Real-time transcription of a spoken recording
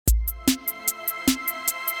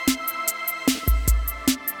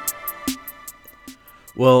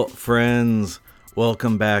Well, friends,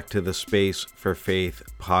 welcome back to the Space for Faith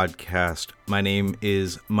podcast. My name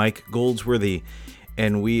is Mike Goldsworthy,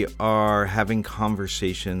 and we are having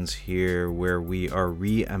conversations here where we are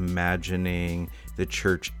reimagining the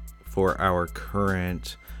church for our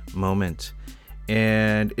current moment.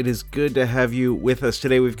 And it is good to have you with us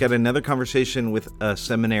today. We've got another conversation with a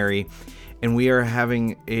seminary, and we are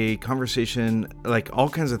having a conversation, like all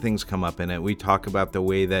kinds of things come up in it. We talk about the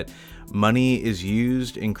way that money is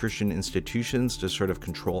used in Christian institutions to sort of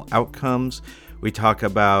control outcomes. We talk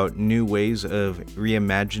about new ways of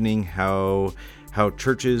reimagining how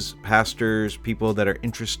churches, pastors, people that are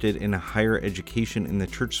interested in a higher education in the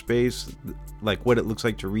church space, like what it looks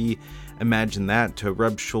like to reimagine that, to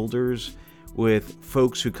rub shoulders with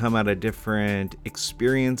folks who come out of different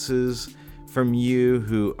experiences from you,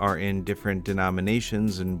 who are in different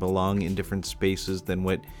denominations and belong in different spaces than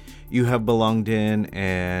what you have belonged in,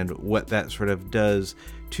 and what that sort of does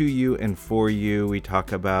to you and for you. We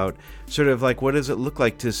talk about sort of like, what does it look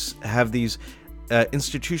like to have these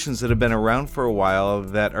institutions that have been around for a while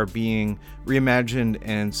that are being reimagined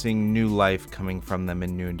and seeing new life coming from them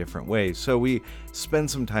in new and different ways. So we spend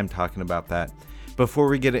some time talking about that. Before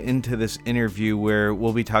we get into this interview, where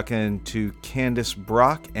we'll be talking to Candace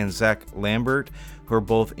Brock and Zach Lambert, who are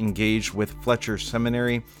both engaged with Fletcher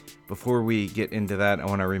Seminary. Before we get into that, I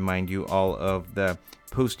want to remind you all of the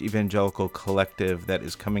Post-Evangelical Collective that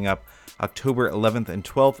is coming up October 11th and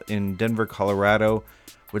 12th in Denver, Colorado.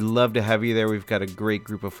 Would love to have you there. We've got a great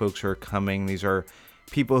group of folks who are coming. These are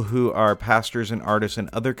people who are pastors and artists and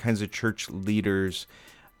other kinds of church leaders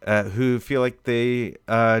who feel like they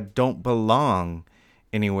don't belong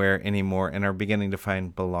anywhere anymore and are beginning to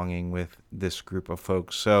find belonging with this group of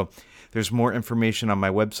folks. So there's more information on my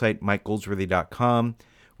website, mikegoldsworthy.com.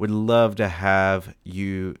 Would love to have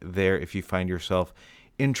you there if you find yourself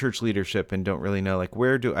in church leadership and don't really know, like,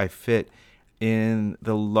 where do I fit in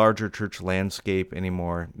the larger church landscape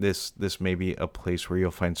anymore. This may be a place where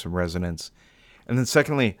you'll find some resonance. And then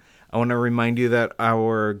secondly, I want to remind you that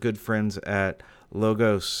our good friends at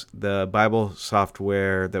Logos, the Bible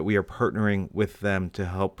software, that we are partnering with them to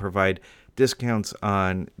help provide discounts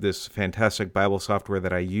on this fantastic Bible software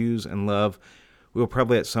that I use and love. We will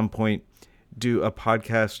probably at some point do a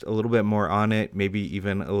podcast a little bit more on it, maybe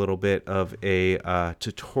even a little bit of a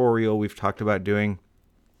tutorial. We've talked about doing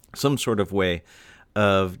some sort of way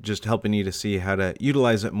of just helping you to see how to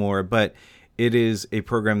utilize it more, but it is a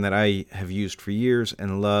program that I have used for years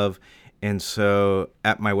and love. And so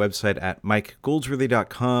at my website at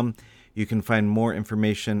mikegoldsworthy.com, you can find more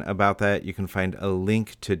information about that. You can find a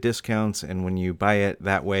link to discounts, and when you buy it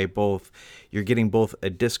that way, you're getting both a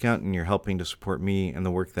discount and you're helping to support me and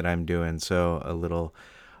the work that I'm doing. So a little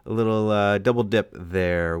double dip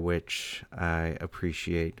there, which I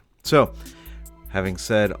appreciate. So having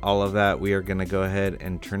said all of that, we are going to go ahead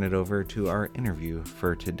and turn it over to our interview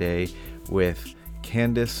for today with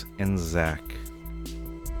Candace and Zach.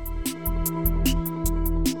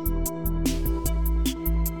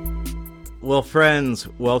 Well, friends,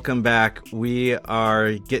 welcome back. We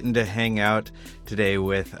are getting to hang out today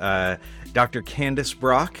with Dr. Candace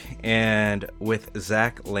Brock and with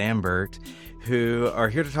Zach Lambert, who are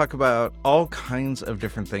here to talk about all kinds of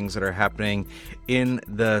different things that are happening in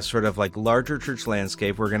the sort of like larger church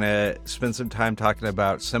landscape. We're going to spend some time talking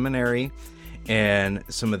about seminary and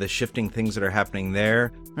some of the shifting things that are happening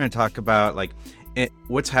there. We're going to talk about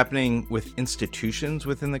what's happening with institutions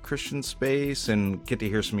within the Christian space and get to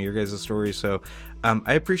hear some of your guys' stories. So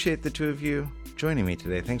I appreciate the two of you joining me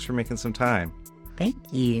today. Thanks for making some time. Thank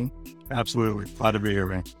you. Absolutely. Glad to be here,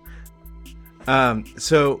 man.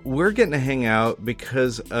 So we're getting to hang out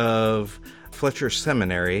because of Fletcher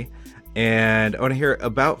Seminary, and I want to hear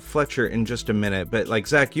about Fletcher in just a minute. But like,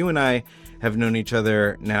 Zach, you and I have known each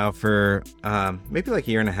other now for maybe like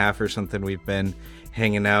a year and a half or something. We've been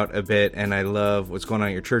hanging out a bit, and I love what's going on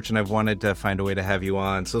at your church, and I've wanted to find a way to have you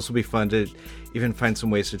on. So this will be fun to even find some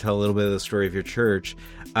ways to tell a little bit of the story of your church.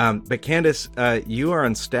 But Candace, you are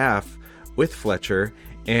on staff with Fletcher,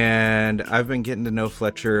 and I've been getting to know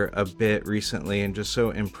Fletcher a bit recently and just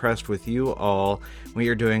so impressed with you all, what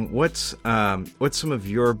you're doing. What's some of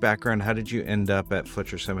your background? How did you end up at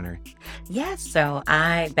Fletcher Seminary? Yes, so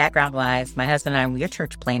background-wise, my husband and I, we are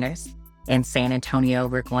church planners in San Antonio.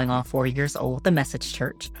 We're going on 4 years old, the Message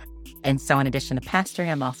Church. And so in addition to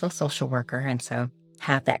pastoring, I'm also a social worker, and so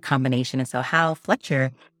have that combination. And so how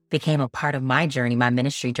Fletcher became a part of my journey, my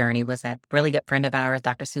ministry journey, was a really good friend of ours,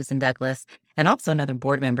 Dr. Susan Douglas, and also another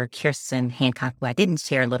board member, Kirsten Hancock, who I didn't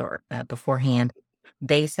share a little beforehand.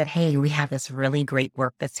 They said, hey, we have this really great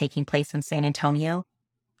work that's taking place in San Antonio,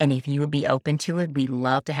 And if you would be open to it, we'd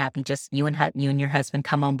love to have you just you and your husband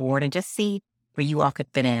come on board and just see where you all could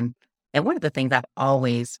fit in. And one of the things I've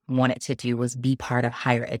always wanted to do was be part of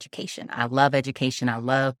higher education. I love education. I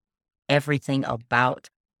love everything about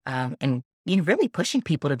and really pushing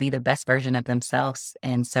people to be the best version of themselves.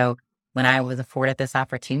 And so when I was afforded this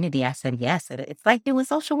opportunity, I said yes. It's like doing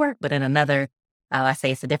social work, but in another, I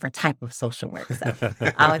say it's a different type of social work. So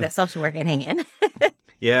I was at social work and hanging.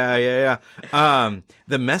 Yeah.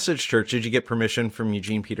 The Message Church, did you get permission from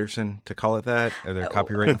Eugene Peterson to call it that? Are there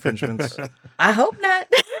copyright infringements? I hope not.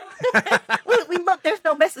 we look, there's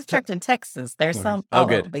no Message Church in Texas. There's some. Oh,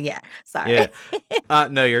 good. But yeah, sorry. Yeah.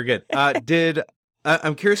 No, you're good.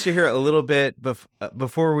 I'm curious to hear a little bit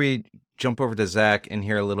before we jump over to Zach and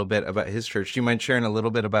hear a little bit about his church. Do you mind sharing a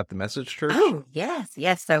little bit about the Message Church? Oh, yes.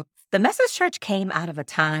 So the Message Church came out of a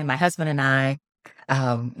time, my husband and I,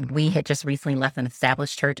 we had just recently left an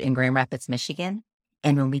established church in Grand Rapids, Michigan.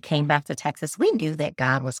 And when we came back to Texas, we knew that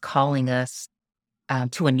God was calling us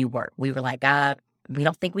to a new work. We were like, God, we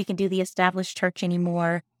don't think we can do the established church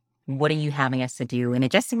anymore. What are you having us to do? And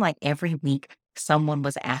it just seemed like every week someone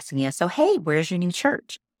was asking us, so, hey, where's your new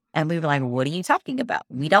church? And we were like, what are you talking about?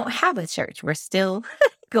 We don't have a church. We're still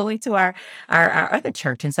going to our other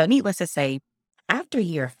church. And so needless to say, after a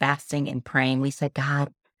year of fasting and praying, we said,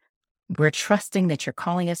 God, we're trusting that you're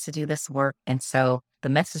calling us to do this work. And so the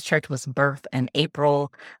Message Church was birthed in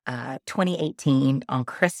April 2018 on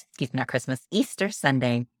Easter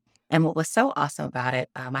Sunday. And what was so awesome about it,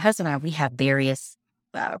 my husband and I, we have various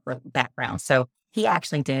backgrounds. So he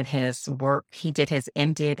actually did his work. He did his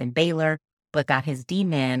MDiv in Baylor, but got his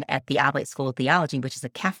DMin at the Oblate School of Theology, which is a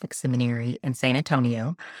Catholic seminary in San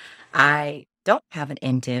Antonio. I don't have an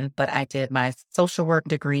MDiv, but I did my social work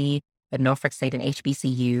degree at Norfolk State and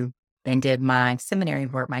HBCU, then did my seminary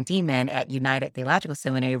work, my DMin at United Theological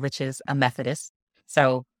Seminary, which is a Methodist.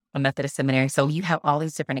 So a Methodist seminary. So you have all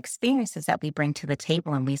these different experiences that we bring to the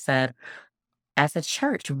table. And we said, as a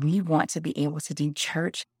church, we want to be able to do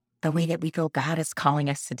church the way that we feel God is calling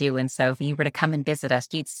us to do. And so if you were to come and visit us,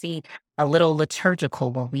 you'd see a little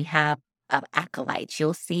liturgical where we have acolytes.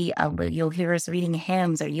 You'll see, you'll hear us reading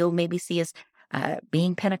hymns, or you'll maybe see us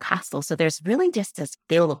being Pentecostal. So there's really just this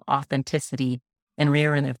feel of authenticity and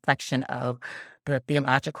real reflection of the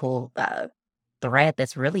theological thread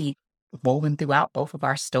that's really woven throughout both of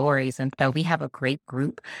our stories. And so we have a great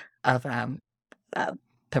group of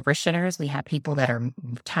parishioners. We have people that are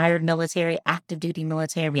retired military, active duty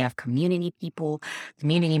military. We have community people,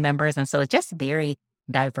 community members. And so it's just very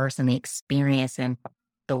diverse in the experience and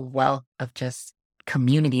the wealth of just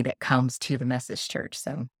community that comes to the Message Church.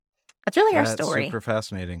 So that's really our story. Super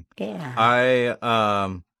fascinating. Yeah.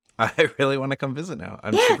 I really want to come visit now.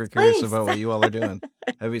 I'm Yes, super curious please. about what you all are doing.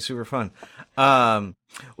 That'd be super fun.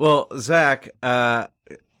 Well, Zach,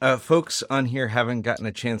 folks on here haven't gotten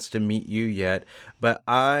a chance to meet you yet, but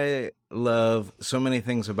I love so many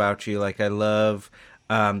things about you. Like I love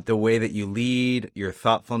the way that you lead, your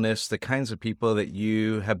thoughtfulness, the kinds of people that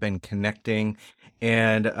you have been connecting,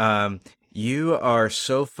 and you are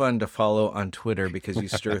so fun to follow on Twitter because you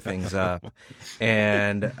stir things up,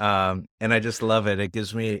 and I just love it. It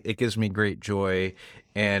gives me great joy,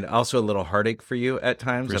 and also a little heartache for you at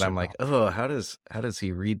times. And I'm like, oh, how does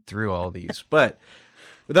he read through all these? But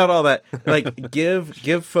without all that, like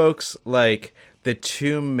give folks like the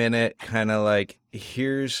 2-minute kind of like,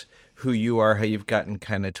 here's who you are, how you've gotten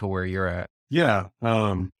kind of to where you're at. Yeah.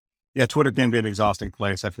 Twitter can be an exhausting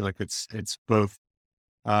place. I feel like it's both,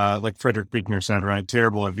 like Frederick Buechner said, right?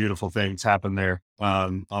 Terrible and beautiful things happen there,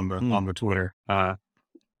 on the Twitter.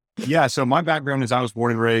 So my background is I was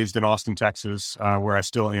born and raised in Austin, Texas, where I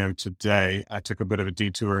still am today. I took a bit of a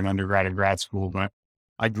detour in undergrad and grad school, but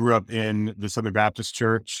I grew up in the Southern Baptist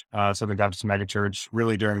Church, Southern Baptist megachurch,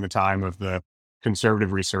 really during the time of the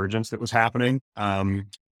conservative resurgence that was happening,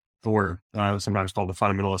 for sometimes called the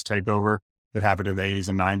fundamentalist takeover that happened in the 80s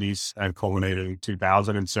and 90s and culminated in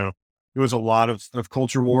 2000. And so it was a lot of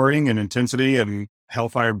culture warring and intensity and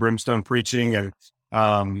hellfire and brimstone preaching.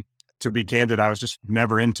 And to be candid, I was just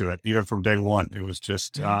never into it, even from day one. It was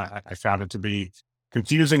just, I found it to be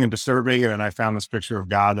confusing and disturbing. And I found this picture of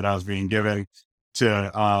God that I was being given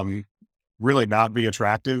to really not be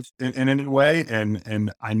attractive in any way.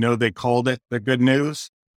 And I know they called it the good news,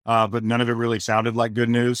 but none of it really sounded like good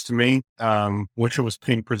news to me, which was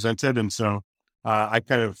being presented. And so I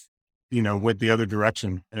kind of, went the other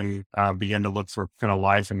direction and began to look for kind of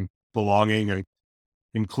life and belonging and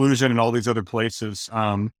inclusion and all these other places.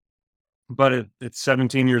 But at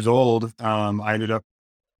 17 years old, I ended up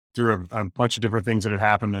through a bunch of different things that had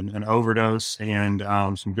happened, an overdose and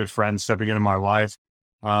some good friends stepping into my life.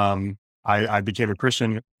 I became a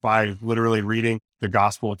Christian by literally reading the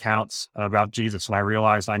gospel accounts about Jesus. And I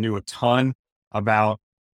realized I knew a ton about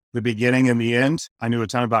the beginning and the end. I knew a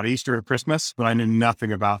ton about Easter and Christmas, but I knew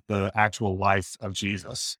nothing about the actual life of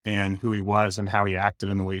Jesus and who he was and how he acted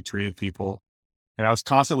and the way he treated people. And I was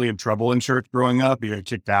constantly in trouble in church growing up, being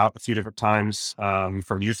kicked out a few different times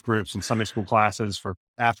from youth groups and Sunday school classes for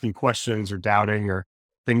asking questions or doubting or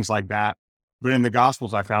things like that. But in the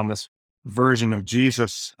Gospels, I found this version of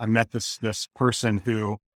Jesus. I met this person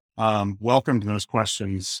who welcomed those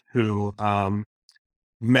questions, who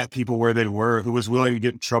met people where they were, who was willing to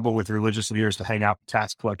get in trouble with religious leaders to hang out with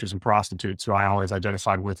tax collectors and prostitutes, who I always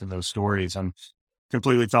identified with in those stories, and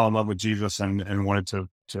completely fell in love with Jesus and wanted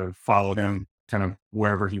to follow him kind of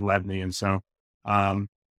wherever he led me. And so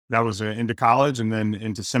that was into college and then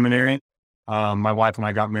into seminary. My wife and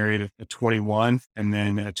I got married at 21, and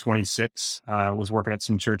then at 26, was working at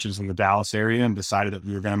some churches in the Dallas area and decided that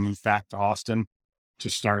we were going to move back to Austin to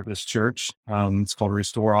start this church. It's called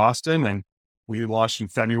Restore Austin, and we launched in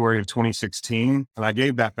February of 2016. And I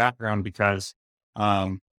gave that background because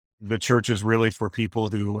the church is really for people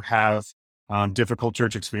who have difficult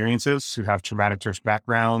church experiences, who have traumatic church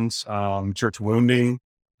backgrounds, church wounding,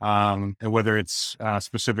 and whether it's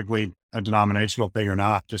specifically a denominational thing or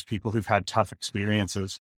not, just people who've had tough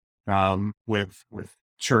experiences with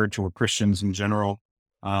church or Christians in general.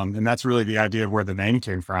 And that's really the idea of where the name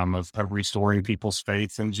came from, of restoring people's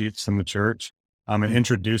faith in Jesus and the church, and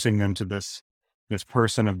introducing them to this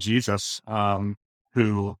person of Jesus,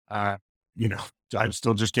 who, I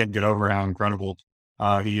still just can't get over how incredible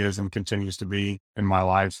he is and continues to be in my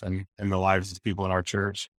life and in the lives of the people in our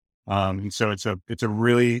church. And so it's a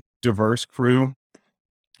really diverse crew,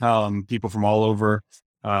 people from all over,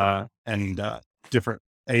 and different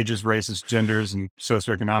ages, races, genders, and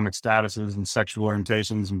socioeconomic statuses and sexual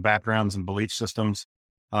orientations and backgrounds and belief systems.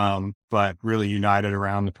 But really united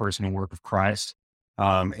around the person and work of Christ,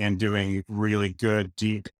 and doing really good,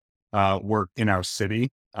 deep, work in our city.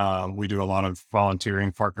 We do a lot of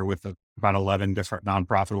volunteering, partner with about 11 different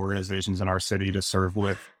nonprofit organizations in our city to serve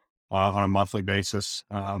with, on a monthly basis,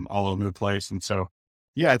 all over the place. And so,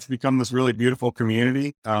 yeah, it's become this really beautiful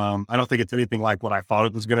community. I don't think it's anything like what I thought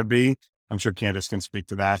it was going to be. I'm sure Candace can speak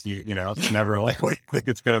to that. It's never like what you think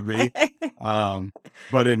it's going to be.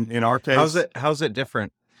 But in our case, how's it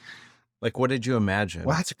different? Like, what did you imagine?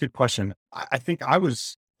 Well, that's a good question. I think I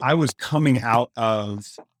was coming out of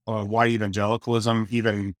white evangelicalism,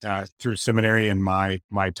 even through seminary and my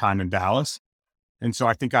time in Dallas. And so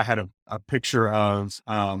I think I had a picture of,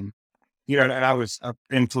 and I was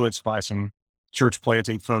influenced by some church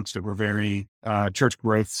planting folks that were very church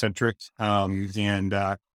growth centric.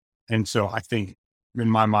 And so I think in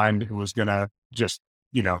my mind, it was going to just,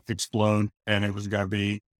 explode, and it was going to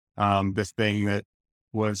be this thing that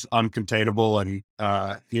was uncontainable and,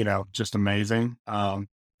 just amazing. And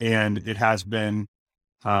it has been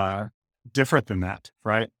different than that.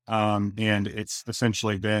 Right. And it's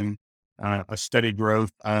essentially been a steady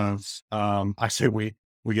growth of, I say we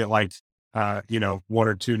get like, 1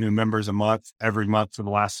 or 2 new members a month, every month for the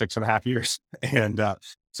last 6.5 years. And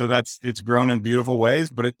so it's grown in beautiful ways,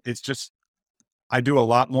 but it's just, I do a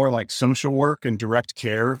lot more like social work and direct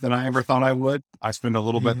care than I ever thought I would. I spend a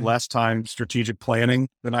little bit less time strategic planning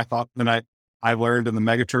than I thought, than I learned in the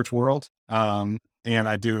megachurch world. And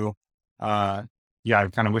I do, I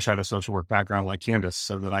kind of wish I had a social work background like Candace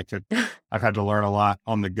so that I've had to learn a lot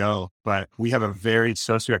on the go, but we have a very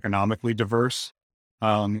socioeconomically diverse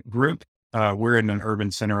group. We're in an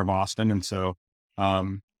urban center of Austin. And so,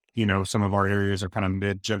 some of our areas are kind of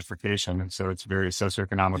mid gentrification. And so it's very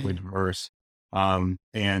socioeconomically diverse.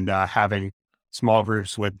 And having small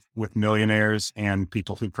groups with millionaires and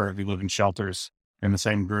people who currently live in shelters in the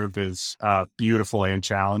same group is beautiful and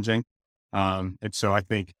challenging. And so I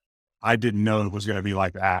think I didn't know it was going to be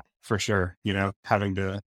like that for sure,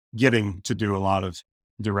 getting to do a lot of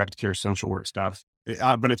direct care social work stuff.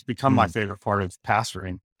 But it's become my favorite part of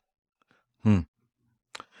pastoring.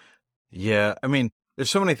 Yeah. I mean, there's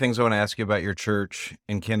so many things I want to ask you about your church,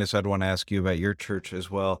 and Candace, I'd want to ask you about your church as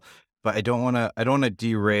well. But I don't want to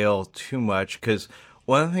derail too much, because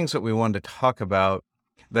one of the things that we wanted to talk about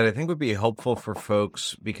that I think would be helpful for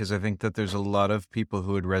folks, because I think that there's a lot of people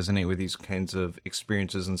who would resonate with these kinds of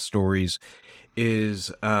experiences and stories,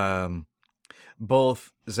 is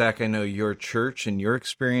both, Zach, I know your church and your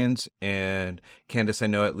experience, and Candace, I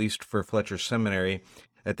know at least for Fletcher Seminary,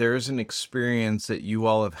 that there is an experience that you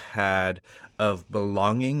all have had of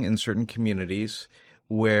belonging in certain communities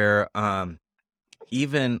where,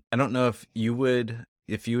 even, I don't know if you would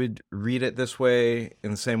read it this way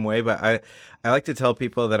in the same way, but I like to tell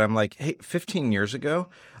people that I'm like, hey, 15 years ago,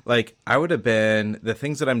 Like, I would have been, the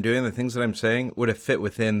things that I'm doing, the things that I'm saying would have fit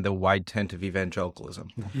within the wide tent of evangelicalism.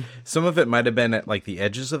 Some of it might have been at like the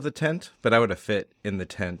edges of the tent, but I would have fit in the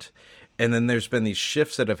tent. And then there's been these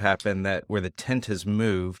shifts that have happened that where the tent has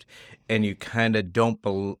moved and you kind of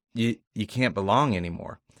you can't belong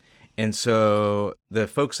anymore. And so the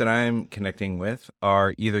folks that I'm connecting with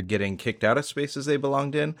are either getting kicked out of spaces they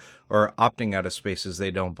belonged in or opting out of spaces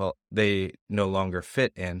they no longer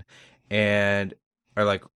fit in, and are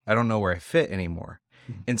like, I don't know where I fit anymore.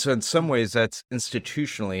 And so in some ways that's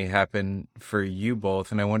institutionally happened for you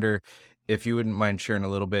both. And I wonder if you wouldn't mind sharing a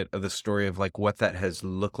little bit of the story of like what that has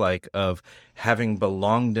looked like of having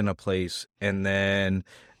belonged in a place and then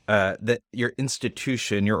that your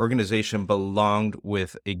institution, your organization belonged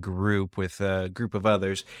with a group of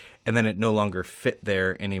others, and then it no longer fit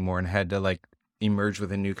there anymore and had to like emerge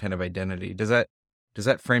with a new kind of identity. Does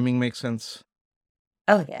that framing make sense?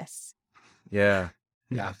 Oh, yes. Yeah.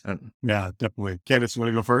 Yeah. Yeah, definitely. Candace, you want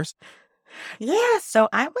to go first? Yeah. So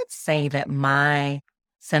I would say that my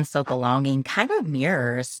sense of belonging kind of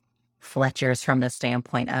mirrors Fletcher's from the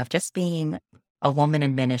standpoint of just being a woman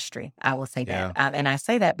in ministry. I will say Yeah. that. And I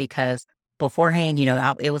say that because beforehand,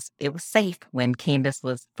 it was safe when Candace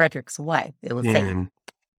was Frederick's wife. It was safe,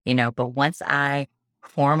 Mhm. but once I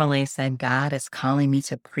formally said, God is calling me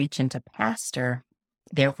to preach and to pastor,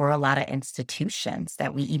 there were a lot of institutions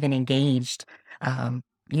that we even engaged,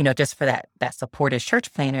 just for that support as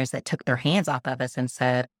church planners that took their hands off of us and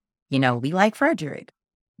said, we like Frederick,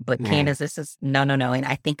 but Mhm. Candace, this is no, no, no. And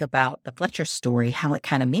I think about the Fletcher story, how it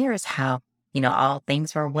kind of mirrors how, all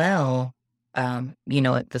things were well, at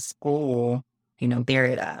the school,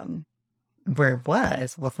 there where it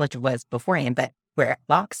was, well, Fletcher was beforehand, but where at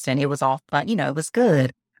Loxton, it was all fun, it was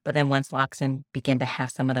good. But then once Loxton began to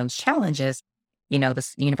have some of those challenges, the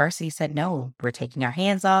university said, no, we're taking our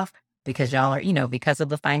hands off because y'all are, because of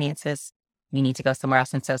the finances, you need to go somewhere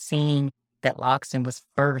else. And so seeing that Loxton was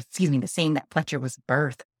seeing that Fletcher was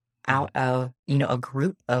birthed out of, a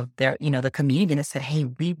group of their, the community that said, hey,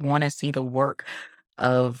 we want to see the work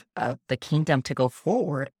of the kingdom to go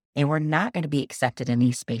forward. And we're not going to be accepted in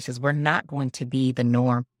these spaces. We're not going to be the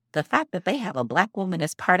norm. The fact that they have a Black woman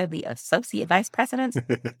as part of the associate vice presidents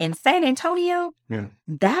in San Antonio, Yeah.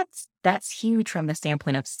 that's huge from the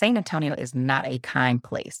standpoint of San Antonio is not a kind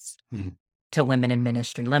place Mhm. to women in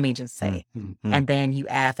ministry. Let me just say. Mhm. And then you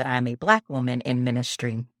add that I'm a Black woman in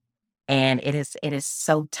ministry. And it is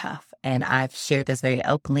so tough. And I've shared this very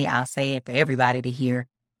openly. I'll say it for everybody to hear.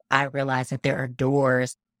 I realize that there are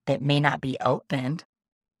doors that may not be opened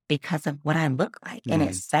because of what I look like. And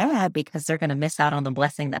it's sad because they're going to miss out on the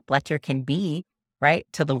blessing that Fletcher can be, right,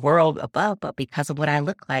 to the world above. But because of what I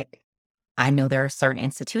look like, I know there are certain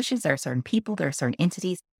institutions, there are certain people, there are certain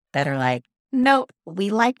entities that are like, nope, we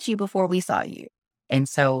liked you before we saw you. And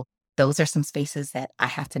so those are some spaces that I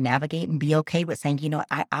have to navigate and be okay with saying,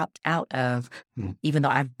 I opt out of, Mm. even though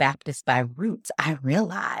I'm Baptist by roots, I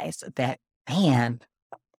realize that, man,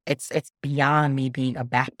 it's beyond me being a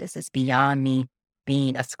Baptist. It's beyond me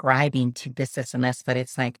being ascribing to this, and this, but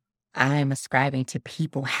it's like I'm ascribing to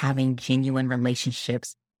people having genuine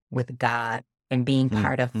relationships with God and being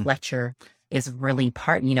part of Fletcher is really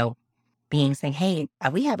part, being saying, hey,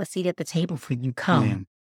 we have a seat at the table for you. Come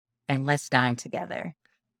and let's dine together.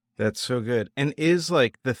 That's so good. And is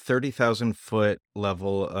like the 30,000 foot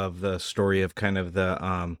level of the story of kind of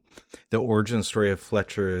the origin story of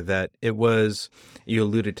Fletcher, that it was, you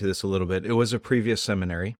alluded to this a little bit, it was a previous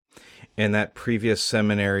seminary, and that previous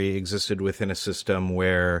seminary existed within a system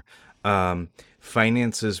where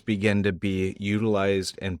finances began to be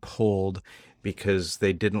utilized and pulled because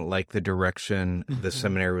they didn't like the direction the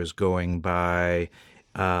seminary was going by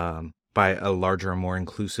a larger, more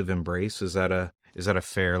inclusive embrace. Is that a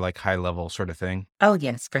fair, like, high level sort of thing? Oh,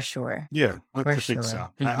 yes, for sure. Yeah, I For think sure. so.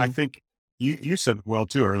 I think you said well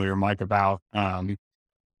too earlier, Mike, about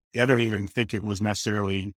I don't even think it was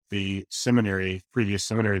necessarily the previous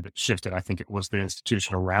seminary that shifted. I think it was the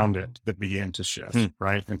institution around it that began to shift,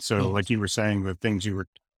 right? And so, like you were saying, the things you're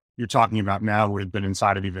talking about now would have been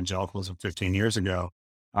inside of evangelicalism 15 years ago.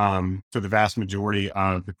 For the vast majority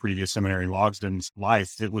of the previous seminary in Logsdon's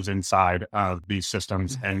life, it was inside of these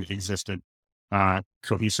systems and existed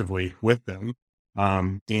cohesively with them.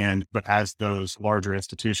 But as those larger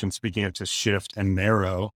institutions began to shift and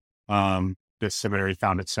narrow, this seminary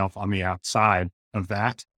found itself on the outside of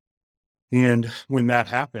that. And when that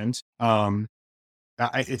happened,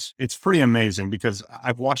 it's pretty amazing because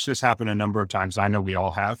I've watched this happen a number of times. I know we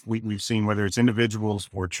all have. We've seen whether it's individuals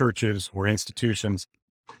or churches or institutions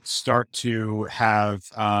start to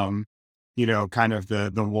have, kind of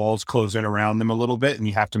the walls close in around them a little bit, and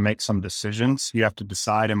you have to make some decisions. You have to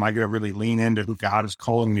decide, am I going to really lean into who God is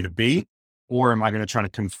calling me to be? Or am I going to try to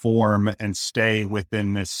conform and stay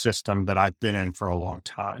within this system that I've been in for a long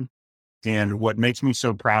time? And what makes me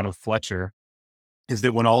so proud of Fletcher is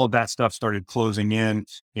that when all of that stuff started closing in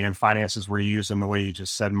and finances were used in the way you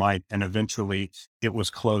just said, Mike, and eventually it was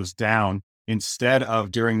closed down, instead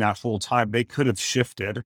of during that whole time, they could have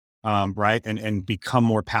shifted, right. And become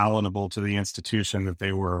more palatable to the institution that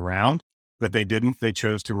they were around, but they didn't. They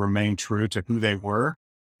chose to remain true to who they were.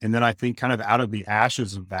 And then I think kind of out of the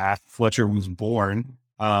ashes of that, Fletcher was born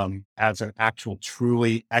as an actual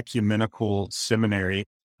truly ecumenical seminary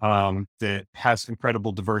that has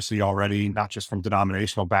incredible diversity already, not just from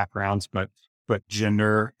denominational backgrounds, but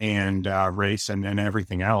gender and race and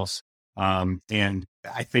everything else. And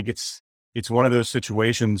I think it's one of those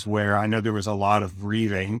situations where I know there was a lot of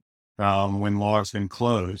grieving when law's been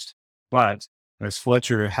closed, but as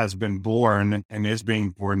Fletcher has been born and is being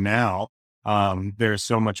born now, there's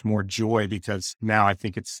so much more joy, because now I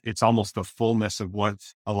think it's almost the fullness of what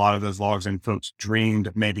a lot of those logs and folks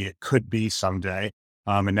dreamed maybe it could be someday.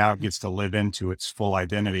 And now it gets to live into its full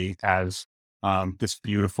identity as this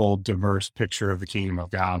beautiful, diverse picture of the kingdom of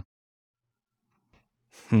God.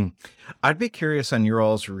 I'd be curious on your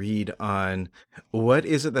all's read on what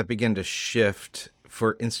is it that began to shift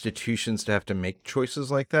for institutions to have to make choices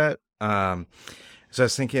like that. So I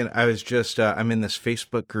was thinking, I'm in this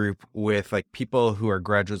Facebook group with like people who are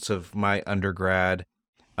graduates of my undergrad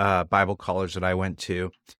Bible college that I went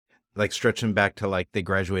to, like stretching back to like they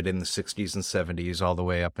graduated in the 60s and 70s all the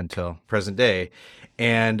way up until present day.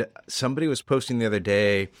 And somebody was posting the other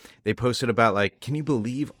day, they posted about like, can you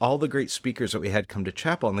believe all the great speakers that we had come to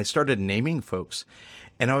chapel? And they started naming folks.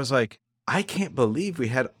 And I was like, I can't believe we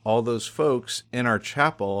had all those folks in our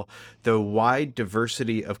chapel, the wide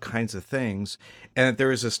diversity of kinds of things. And there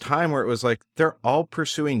was this time where it was like, they're all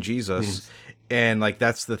pursuing Jesus. And like,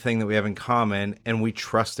 that's the thing that we have in common. And we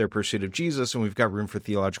trust their pursuit of Jesus. And we've got room for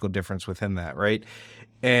theological difference within that. Right.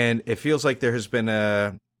 And it feels like there has been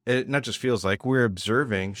it not just feels like, we're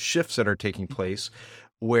observing shifts that are taking place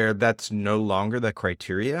where that's no longer the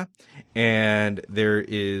criteria. And there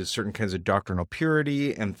is certain kinds of doctrinal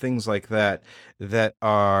purity and things like that that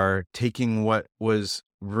are taking what was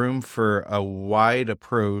room for a wide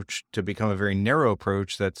approach to become a very narrow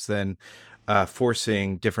approach that's then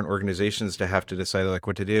forcing different organizations to have to decide like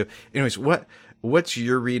what to do. Anyways, what's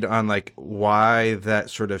your read on like why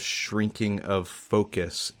that sort of shrinking of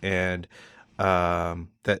focus and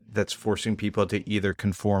that's forcing people to either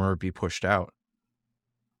conform or be pushed out?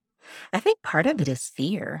 I think part of it is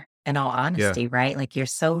fear, in all honesty, right? Like you're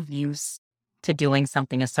so used to doing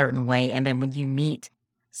something a certain way. And then when you meet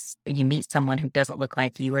someone who doesn't look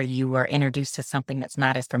like you, or you are introduced to something that's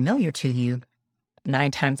not as familiar to you,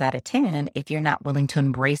 9 times out of 10, if you're not willing to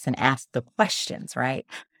embrace and ask the questions, right?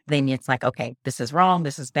 Then it's like, okay, this is wrong,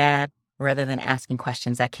 this is bad, rather than asking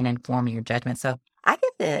questions that can inform your judgment. So I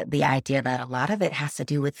get the idea that a lot of it has to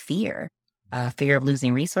do with fear. Fear of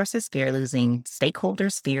losing resources, fear of losing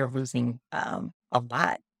stakeholders, fear of losing a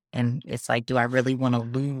lot. And it's like, do I really want to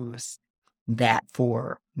lose that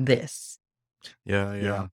for this?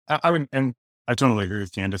 Yeah. And I totally agree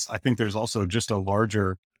with Candace. I think there's also just a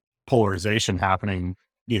larger polarization happening,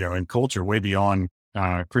 in culture way beyond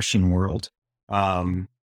Christian world.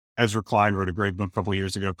 Ezra Klein wrote a great book a couple of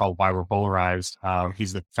years ago called Why We're Polarized.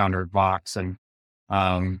 He's the founder of Vox and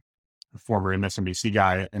former MSNBC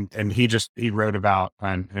guy. And he wrote about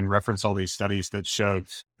and referenced all these studies that showed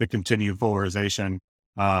the continued polarization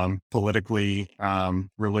politically,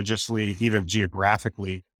 religiously, even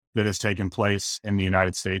geographically, that has taken place in the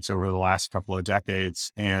United States over the last couple of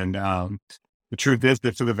decades. And the truth is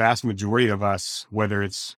that for the vast majority of us, whether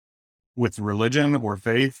it's with religion or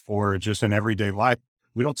faith or just in everyday life,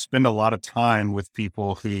 we don't spend a lot of time with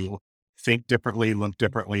people who think differently, look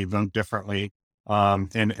differently, vote differently.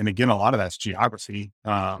 And again, a lot of that's geography.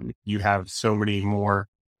 You have so many more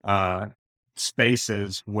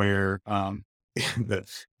spaces where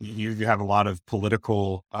you have a lot of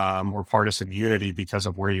political or partisan unity because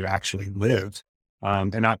of where you actually live.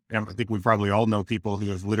 And I think we probably all know people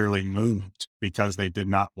who have literally moved because they did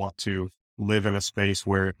not want to live in a space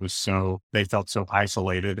where it was they felt so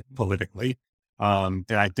isolated politically. And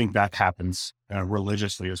I think that happens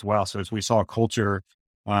religiously as well. So as we saw culture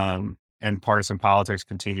and partisan politics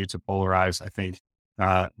continue to polarize, I think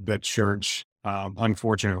the church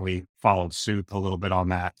unfortunately followed suit a little bit on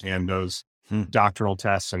that. And those doctrinal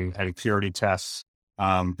tests and purity tests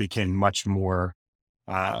became much more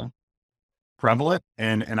prevalent.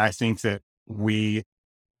 And I think that we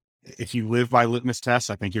if you live by litmus tests,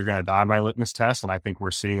 I think you're going to die by litmus tests. And I think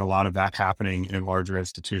we're seeing a lot of that happening in larger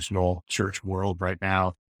institutional church world right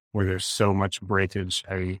now, where there's so much breakage,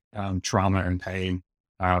 trauma and pain,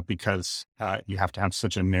 because you have to have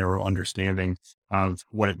such a narrow understanding of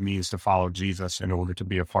what it means to follow Jesus in order to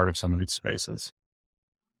be a part of some of these spaces.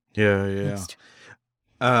 Yeah.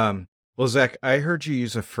 Well, Zach, I heard you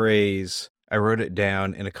use a phrase. I wrote it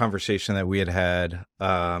down in a conversation that we had,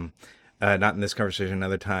 not in this conversation,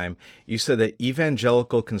 another time. You said that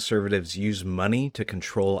evangelical conservatives use money to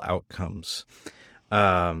control outcomes.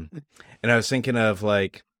 And I was thinking of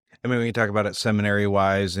like, I mean, we can talk about it seminary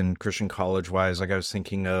wise and Christian college wise. Like I was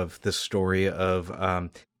thinking of the story of,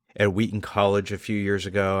 at Wheaton College a few years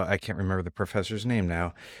ago, I can't remember the professor's name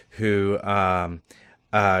now, who,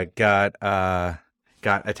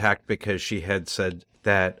 got attacked because she had said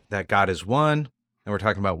that God is one, and we're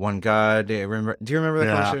talking about one God. Do you remember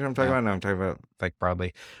the conversation I'm talking about? No, I'm talking about like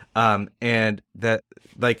broadly. And that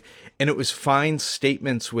and it was fine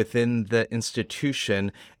statements within the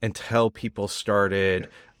institution until people started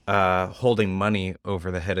holding money over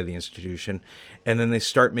the head of the institution. And then they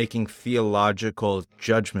start making theological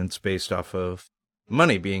judgments based off of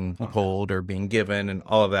money being pulled or being given and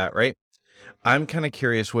all of that, right? I'm kind of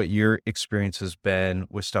curious what your experience has been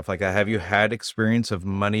with stuff like that. Have you had experience of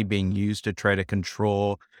money being used to try to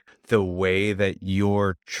control the way that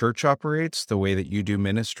your church operates, the way that you do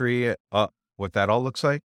ministry, what that all looks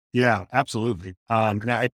like? Yeah, absolutely.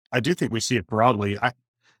 And I do think we see it broadly.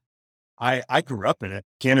 I grew up in it,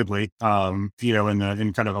 candidly, in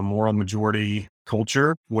kind of a moral majority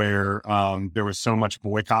culture where there was so much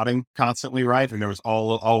boycotting constantly, right? And there was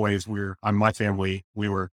always my family,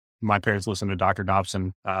 my parents listened to Dr.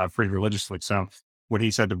 Dobson pretty religiously. So when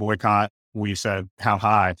he said to boycott, we said, how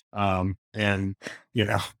high? And,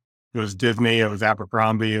 it was Disney, it was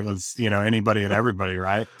Abercrombie, it was, anybody and everybody,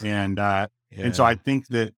 right? And so I think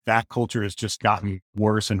that culture has just gotten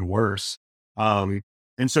worse and worse.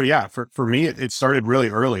 And so, yeah, for me, it started really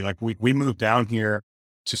early. Like we moved down here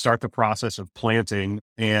to start the process of planting,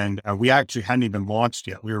 and we actually hadn't even launched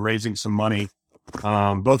yet. We were raising some money,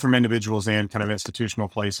 both from individuals and kind of institutional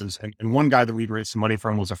places. And one guy that we'd raised some money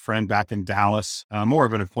from was a friend back in Dallas, more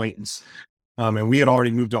of an acquaintance. And we had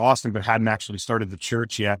already moved to Austin, but hadn't actually started the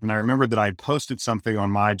church yet. And I remember that I had posted something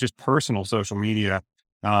on my just personal social media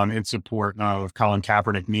in support of Colin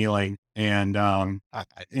Kaepernick kneeling, and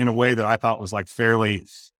in a way that I thought was like fairly,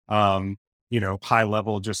 high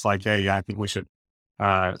level, just like, hey, I think we should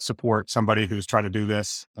support somebody who's trying to do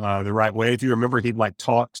this the right way. If you remember, he'd like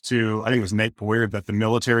talked to, I think it was Nate Boyer, that the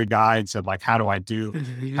military guy, and said like, how do I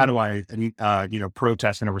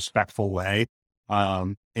protest in a respectful way?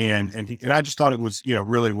 And I just thought it was,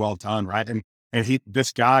 really well done. Right. And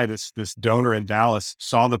this donor in Dallas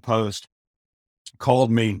saw the post,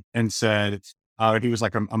 called me and said, he was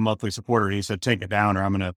like a monthly supporter. He said, take it down or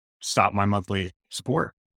I'm going to stop my monthly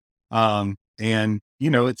support. And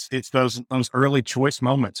it's those early choice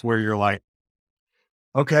moments where you're like,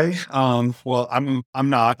 okay, well, I'm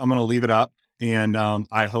going to leave it up. And,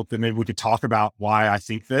 I hope that maybe we could talk about why I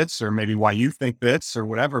think this, or maybe why you think this or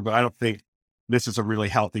whatever, but I don't think this is a really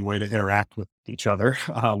healthy way to interact with each other.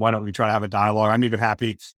 Why don't we try to have a dialogue? I'm even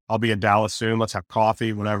happy. I'll be in Dallas soon. Let's have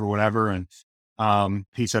coffee, whatever. And,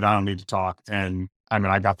 he said, I don't need to talk. And I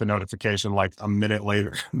mean, I got the notification like a minute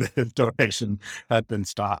later, the donation had been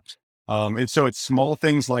stopped. And so it's small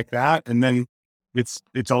things like that. And then it's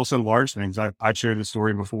also large things. I shared the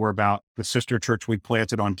story before about the sister church we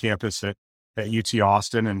planted on campus at UT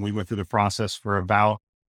Austin. And we went through the process for about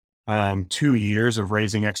 2 years of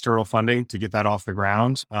raising external funding to get that off the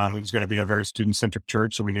ground. It was going to be a very student-centric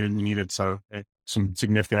church. So we needed some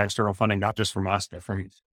significant external funding, not just from us, but from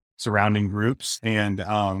surrounding groups. And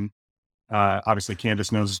obviously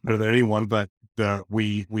Candace knows this better than anyone, but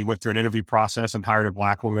we went through an interview process and hired a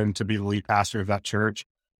Black woman to be the lead pastor of that church.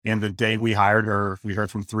 And the day we hired her, we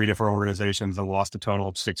heard from 3 different organizations that lost a total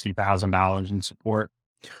of $60,000 in support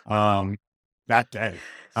that day.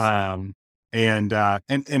 And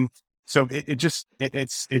so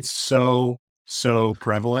it's so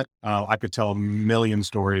prevalent. I could tell a million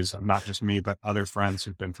stories of not just me, but other friends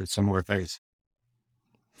who've been through similar things.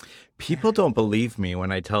 People don't believe me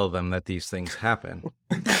when I tell them that these things happen.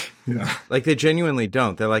 Yeah. Like they genuinely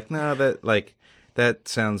don't. They're like, no, that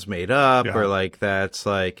sounds made up, or like that's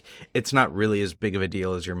like it's not really as big of a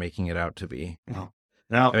deal as you're making it out to be. No.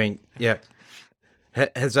 I mean, yeah.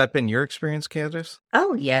 Has that been your experience, Candace?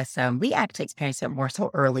 Oh, yes. We actually experienced it more so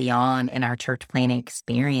early on in our church planning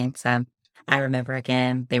experience. I remember,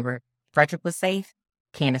 again, Frederick was safe,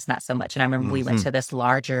 Candace not so much. And I remember we went to this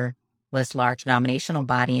larger was large denominational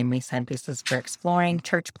body. And we said, this is for exploring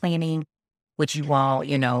church planning, which you all,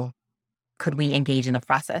 could we engage in the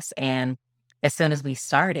process? And as soon as we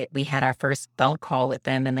started, we had our first phone call with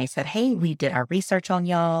them and they said, hey, we did our research on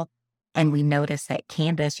y'all. And we noticed that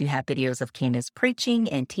Candace, you have videos of Candace preaching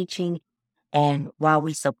and teaching. And while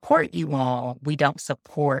we support you all, we don't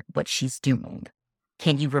support what she's doing.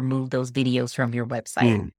 Can you remove those videos from your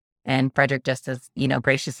website? And Frederick just as,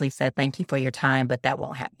 graciously said, thank you for your time, but that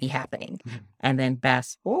won't be happening. And then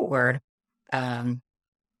fast forward,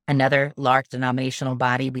 another large denominational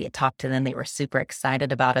body, we had talked to them. They were super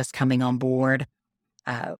excited about us coming on board,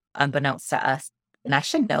 unbeknownst to us. And I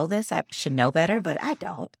should know this, I should know better, but I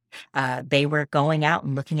don't. They were going out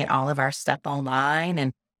and looking at all of our stuff online,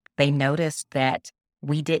 and they noticed that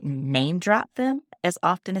we didn't name drop them as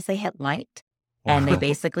often as they had liked. And they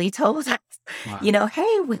basically told us,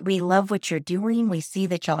 hey, we love what you're doing. We see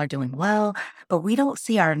that y'all are doing well, but we don't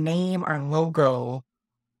see our name or logo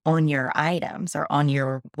on your items or on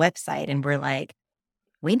your website. And we're like,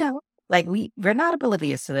 we know, like, we're not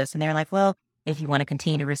oblivious to this. And they're like, well, if you want to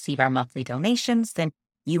continue to receive our monthly donations, then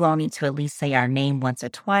you all need to at least say our name once or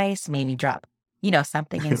twice, maybe drop,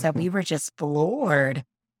 something. And so we were just floored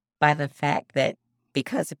by the fact that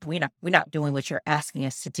because if we're not doing what you're asking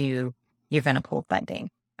us to do, you're going to pull funding.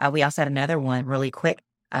 We also had another one really quick.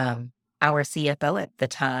 Our CFO at the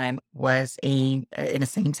time was in a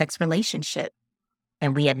same-sex relationship.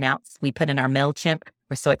 And we put in our MailChimp,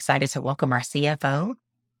 we're so excited to welcome our CFO.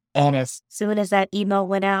 And as soon as that email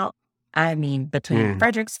went out, between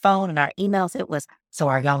Frederick's phone and our emails, it was, so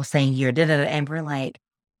are y'all saying you're da-da-da? And we're like,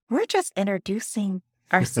 we're just introducing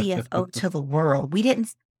our CFO to the world. We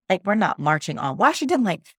didn't, we're not marching on Washington,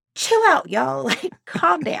 chill out, y'all,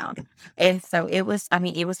 calm down. And so it was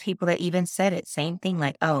people that even said it, same thing,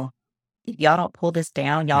 oh, if y'all don't pull this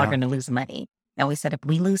down, y'all are going to lose money. And we said, if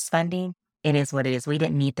we lose funding, it is what it is. We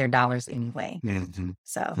didn't need their dollars anyway.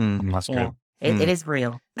 So it is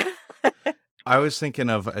real. I was thinking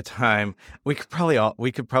of a time we could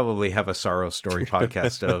probably have a sorrow story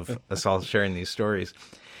podcast of us all sharing these stories.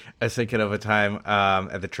 I was thinking of a time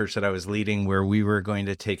at the church that I was leading where we were going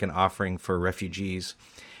to take an offering for refugees.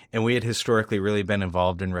 And we had historically really been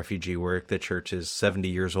involved in refugee work. The church is 70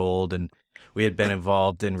 years old, and we had been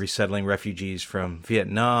involved in resettling refugees from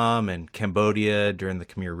Vietnam and Cambodia during the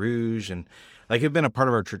Khmer Rouge. And it had been a part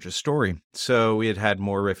of our church's story. So we had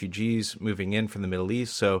more refugees moving in from the Middle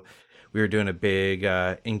East. So we were doing a big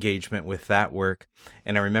engagement with that work.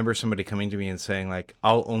 And I remember somebody coming to me and saying,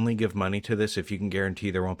 I'll only give money to this if you can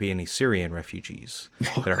guarantee there won't be any Syrian refugees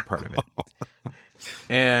that are part of it.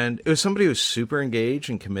 And it was somebody who was super engaged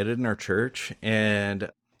and committed in our church.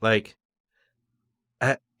 And I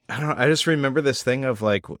don't know, I just remember this thing of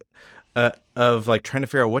trying to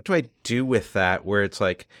figure out what do I do with that, where it's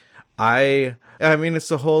it's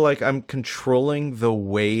the whole, I'm controlling the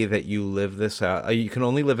way that you live this out. You can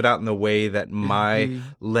only live it out in the way that my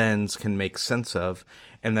lens can make sense of.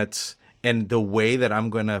 And the way that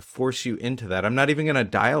I'm going to force you into that, I'm not even going to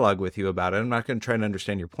dialogue with you about it. I'm not going to try and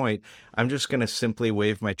understand your point. I'm just going to simply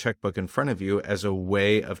wave my checkbook in front of you as a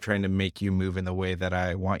way of trying to make you move in the way that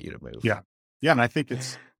I want you to move. Yeah. Yeah. And I think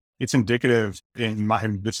it's indicative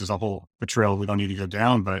this is a whole trail we don't need to go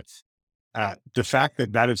down, but the fact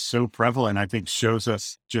that is so prevalent, I think shows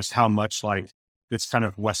us just how much this kind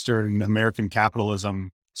of Western American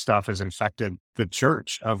capitalism stuff has infected the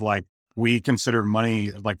church of we consider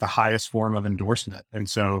money the highest form of endorsement. And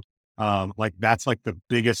so that's the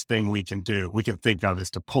biggest thing we can think of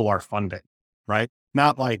is to pull our funding, right?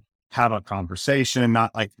 Not have a conversation,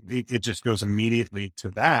 not it just goes immediately to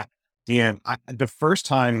that. And the first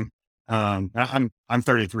time, I'm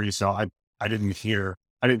 33, so I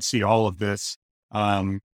didn't see all of this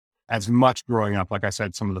as much growing up. Like I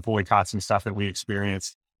said, some of the boycotts and stuff that we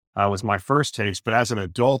experienced was my first taste. But as an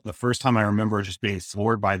adult, the first time I remember just being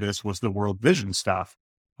floored by this was the World Vision stuff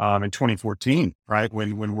in 2014, right?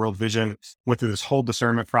 When World Vision went through this whole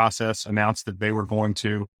discernment process, announced that they were going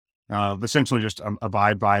to essentially just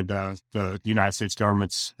abide by the United States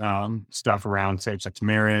government's stuff around same-sex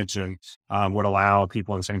marriage and would allow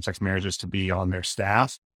people in same-sex marriages to be on their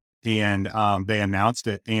staff. And they announced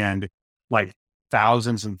it, and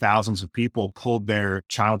thousands and thousands of people pulled their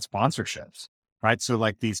child sponsorships. Right.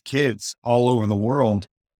 So these kids all over the world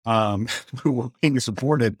who were being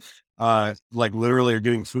supported, literally are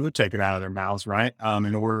getting food taken out of their mouths. Right.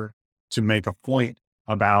 In order to make a point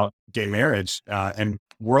about gay marriage. And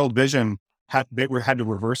World Vision had to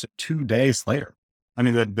reverse it 2 days later. I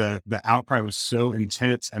mean, the outcry was so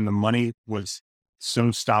intense and the money was so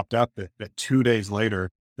stopped up that 2 days later,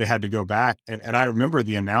 they had to go back. And I remember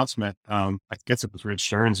the announcement, I guess it was Rich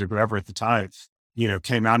Stearns or whoever at the time,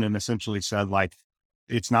 came out and essentially said, like,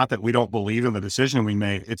 it's not that we don't believe in the decision we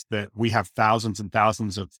made. It's that we have thousands and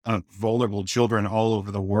thousands of vulnerable children all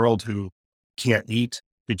over the world who can't eat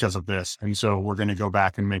because of this. And so we're going to go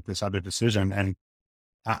back and make this other decision. And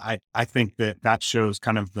I think that shows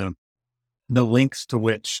kind of the links to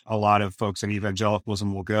which a lot of folks in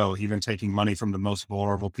evangelicalism will go, even taking money from the most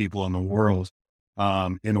vulnerable people in the world,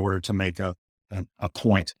 in order to make a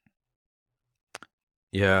point.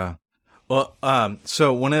 Yeah. Well,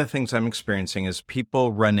 so one of the things I'm experiencing is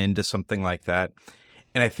people run into something like that.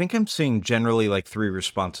 And I think I'm seeing generally like three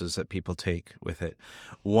responses that people take with it.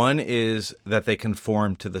 One is that they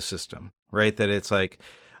conform to the system, right? That it's like,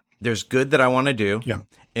 there's good that I want to do. Yeah.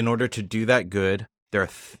 In order to do that good,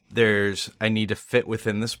 I need to fit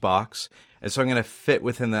within this box. And so I'm going to fit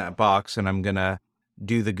within that box and I'm going to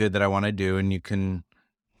do the good that I want to do. And you can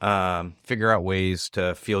figure out ways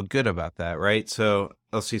to feel good about that, right? So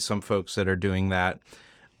I'll see some folks that are doing that.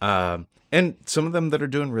 And some of them that are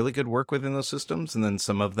doing really good work within those systems, and then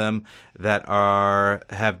some of them that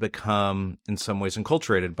have become in some ways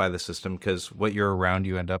enculturated by the system, because what you're around,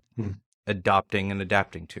 you end up adopting and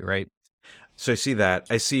adapting to, right? So I see that.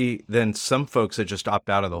 I see then some folks that just opt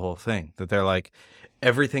out of the whole thing, that they're like,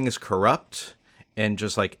 everything is corrupt and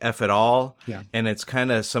just like F it all. Yeah. And it's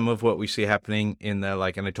kind of some of what we see happening in the,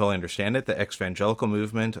 like, and I totally understand it, the ex-evangelical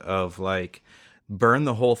movement of like, burn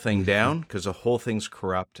the whole thing down because the whole thing's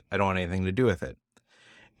corrupt. I don't want anything to do with it.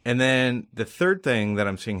 And then the third thing that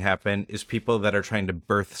I'm seeing happen is people that are trying to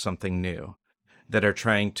birth something new, that are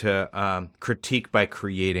trying to critique by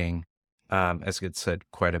creating, as gets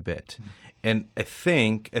said quite a bit. And I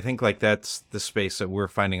think like that's the space that we're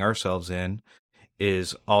finding ourselves in,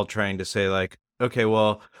 is all trying to say like, okay,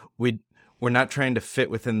 well, we're not trying to fit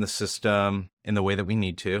within the system in the way that we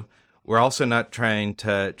need to. We're also not trying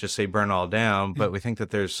to just say burn all down, but we think that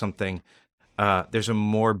there's something, there's a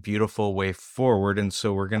more beautiful way forward. And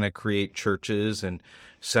so we're going to create churches and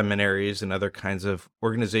seminaries and other kinds of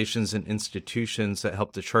organizations and institutions that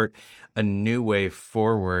help to chart a new way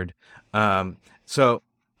forward. So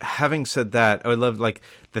having said that, I would love, like,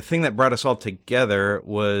 the thing that brought us all together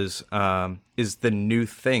was, is the new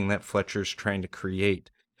thing that Fletcher's trying to create.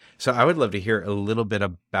 So I would love to hear a little bit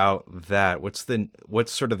about that. What's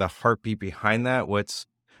sort of the heartbeat behind that? What's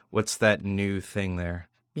that new thing there?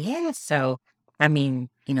 Yeah. So, I mean,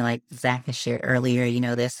 like Zach has shared earlier,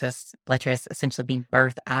 Fletcher is essentially being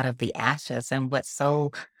birthed out of the ashes. And what's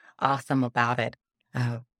so awesome about it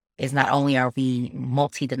is not only are we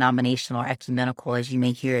multi-denominational or ecumenical, as you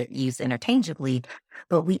may hear it used interchangeably,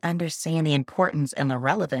 but we understand the importance and the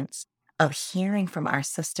relevance of hearing from our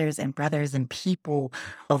sisters and brothers and people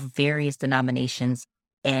of various denominations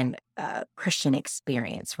and Christian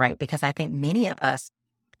experience, right? Because I think many of us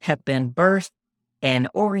have been birthed and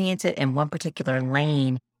oriented in one particular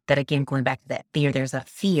lane that, again, going back to that fear, there's a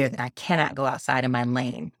fear that I cannot go outside of my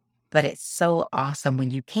lane. But it's so awesome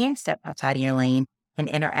when you can step outside of your lane and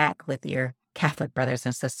interact with your Catholic brothers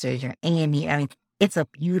and sisters, your AME. I mean, it's a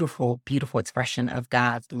beautiful, beautiful expression of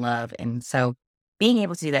God's love. And so being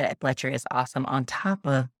able to do that at Fletcher is awesome, on top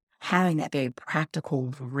of having that very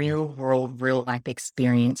practical, real world, real life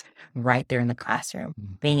experience right there in the classroom.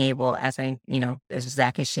 Being able, as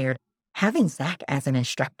Zach has shared, having Zach as an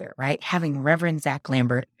instructor, right? Having Reverend Zach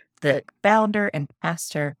Lambert, the founder and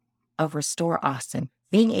pastor of Restore Austin,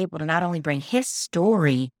 being able to not only bring his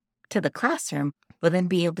story to the classroom, but then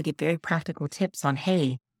be able to give very practical tips on,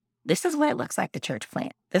 hey, this is what it looks like to church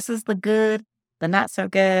plant. This is the good, the not so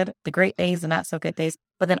good, the great days, the not so good days.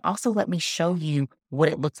 But then also let me show you what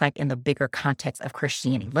it looks like in the bigger context of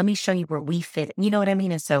Christianity. Let me show you where we fit. You know what I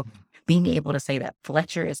mean? And so being able to say that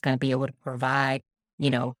Fletcher is going to be able to provide,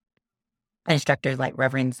 instructors like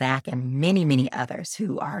Reverend Zach and many, many others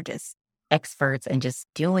who are just experts and just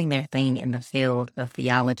doing their thing in the field of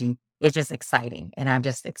theology is just exciting. And I'm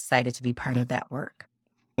just excited to be part of that work.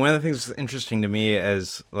 One of the things that's interesting to me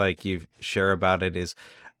as like you share about it is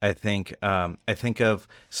I think of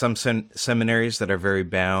some seminaries that are very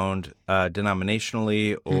bound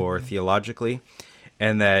denominationally or theologically,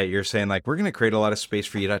 and that you're saying like, we're going to create a lot of space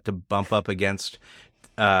for you not to bump up against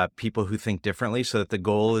people who think differently, so that the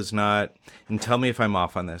goal is not, and tell me if I'm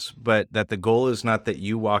off on this, but that the goal is not that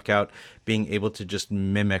you walk out being able to just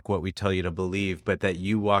mimic what we tell you to believe, but that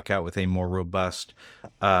you walk out with a more robust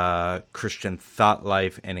Christian thought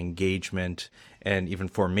life and engagement and even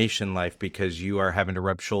formation life, because you are having to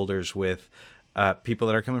rub shoulders with people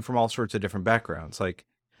that are coming from all sorts of different backgrounds.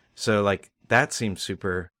 So that seems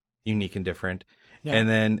super unique and different. Yeah. And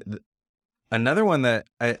then Another one that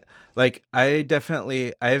I've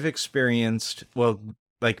experienced, well,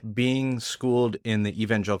 like being schooled in the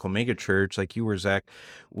evangelical megachurch, like you were, Zach.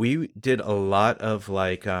 We did a lot of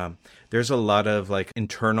there's a lot of like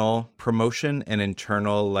internal promotion and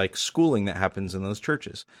internal like schooling that happens in those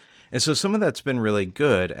churches. And so some of that's been really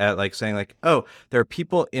good at like saying like, oh, there are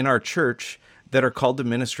people in our church that are called to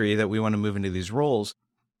ministry that we want to move into these roles.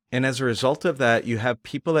 And as a result of that, you have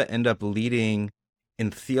people that end up leading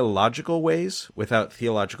in theological ways without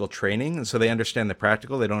theological training. And so they understand the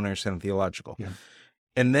practical, they don't understand the theological. Yeah.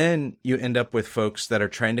 And then you end up with folks that are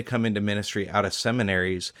trying to come into ministry out of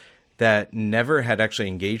seminaries that never had actually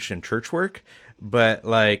engaged in church work, but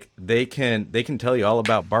like they can tell you all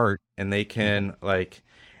about Bart, and they can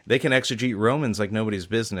exegete Romans like nobody's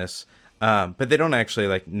business. But they don't actually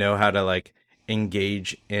like know how to like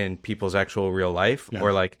engage in people's actual real life, Yeah.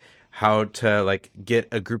 or like how to like get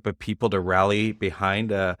a group of people to rally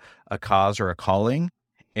behind a cause or a calling.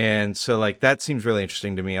 And so like that seems really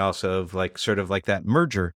interesting to me also, of like sort of like that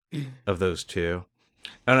merger of those two.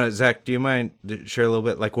 I don't know, Zach, do you mind to share a little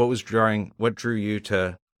bit like what drew you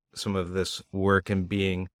to some of this work and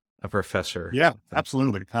being a professor? Yeah,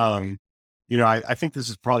 absolutely. I think this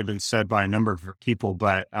has probably been said by a number of people,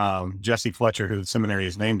 but Jesse Fletcher, who the seminary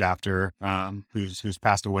is named after, who's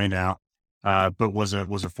passed away now, but was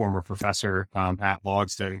a former professor at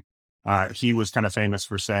Logsdon. He was kind of famous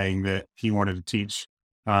for saying that he wanted to teach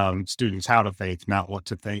students how to think, not what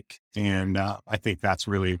to think. And I think that's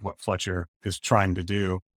really what Fletcher is trying to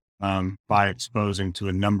do by exposing to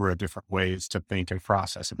a number of different ways to think and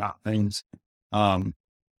process about things.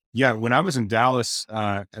 Yeah, when I was in Dallas,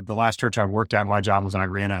 at the last church I worked at, my job was I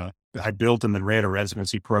built and then ran a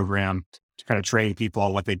residency program to kind of train people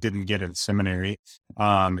on what they didn't get in seminary.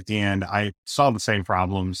 And I saw the same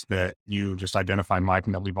problems that you just identified, Mike,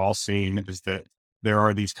 and that we've all seen, is that there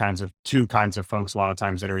are these two kinds of folks a lot of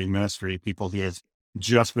times that are in ministry, people who have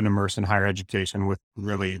just been immersed in higher education with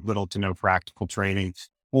really little to no practical training,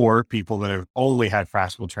 or people that have only had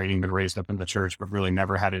practical training, been raised up in the church, but really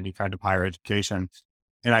never had any kind of higher education.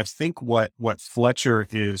 And I think what Fletcher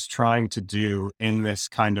is trying to do in this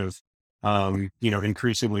kind of,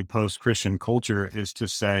 increasingly post-Christian culture is to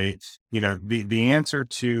say, the answer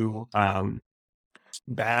to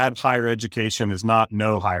bad higher education is not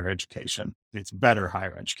no higher education. It's better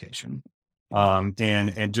higher education.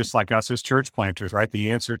 And just like us as church planters, right?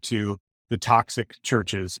 The answer to the toxic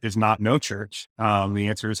churches is not no church. The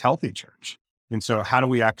answer is healthy church. And so how do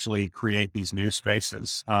we actually create these new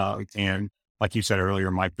spaces? And like you said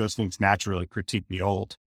earlier, Mike, those things naturally critique the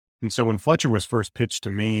old. And so when Fletcher was first pitched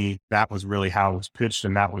to me, that was really how it was pitched.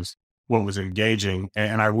 And that was what was engaging.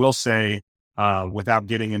 And I will say, without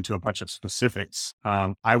getting into a bunch of specifics,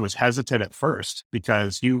 I was hesitant at first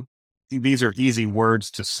because these are easy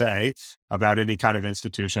words to say about any kind of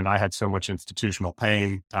institution. I had so much institutional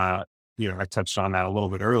pain. I touched on that a little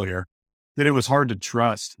bit earlier, that it was hard to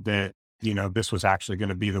trust that, this was actually going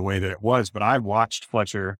to be the way that it was. But I watched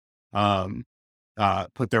Fletcher,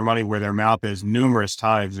 put their money where their mouth is numerous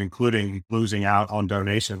times, including losing out on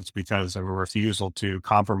donations because of a refusal to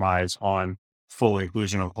compromise on full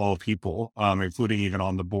inclusion of all people, including even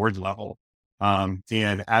on the board level.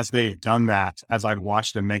 And as they've done that, as I've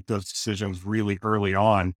watched them make those decisions really early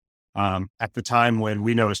on, at the time when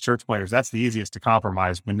we know as church planners, that's the easiest to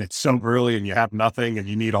compromise when it's so early and you have nothing and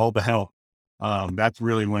you need all the help. That's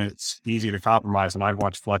really when it's easy to compromise. And I've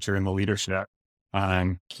watched Fletcher and the leadership,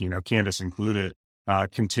 Candace included,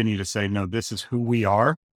 continue to say, no, this is who we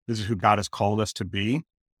are. This is who God has called us to be.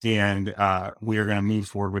 And we are going to move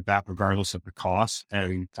forward with that regardless of the cost.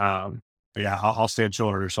 And I'll stand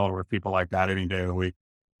shoulder to shoulder with people like that any day of the week.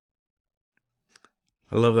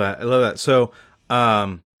 I love that. So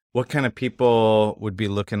what kind of people would be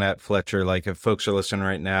looking at Fletcher? Like if folks are listening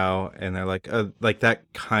right now and they're like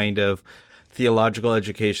that kind of theological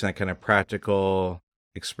education, that kind of practical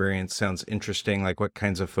experience sounds interesting. Like what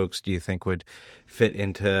kinds of folks do you think would fit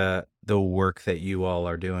into the work that you all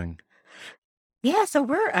are doing? Yeah, so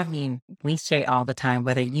we say all the time,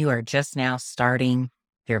 whether you are just now starting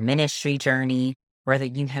your ministry journey, whether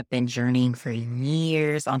you have been journeying for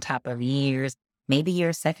years on top of years, maybe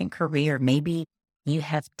your second career, maybe you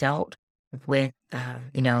have dealt with,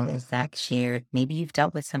 as Zach shared, maybe you've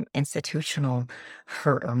dealt with some institutional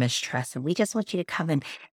hurt or mistrust. And we just want you to come and,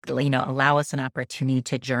 allow us an opportunity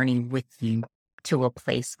to journey with you to a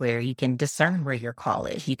place where you can discern where your call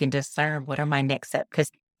is. You can discern what are my next steps. Because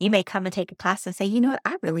you may come and take a class and say, you know what,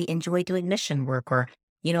 I really enjoy doing mission work, or,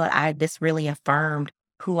 this really affirmed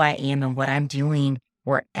who I am and what I'm doing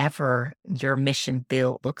wherever your mission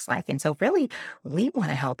field looks like. And so really, we want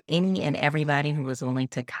to help any and everybody who is willing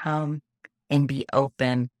to come and be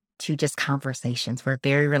open to just conversations. We're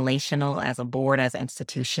very relational as a board, as an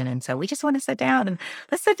institution. And so we just want to sit down and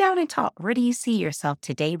let's sit down and talk. Where do you see yourself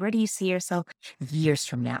today? Where do you see yourself years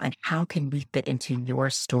from now? And how can we fit into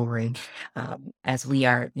your story as we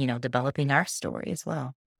are, developing our story as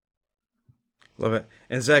well? Love it.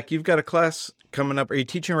 And Zach, you've got a class coming up. Are you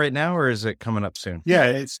teaching right now or is it coming up soon?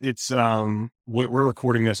 Yeah, we're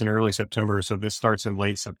recording this in early September. So this starts in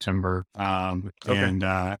late September.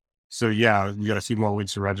 Okay. So yeah, you got a few more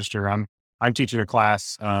weeks to register. I'm teaching a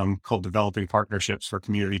class called Developing Partnerships for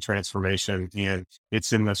Community Transformation, and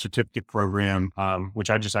it's in the certificate program, which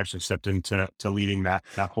I just actually stepped into leading that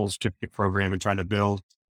whole certificate program and trying to build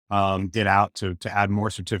it out to add more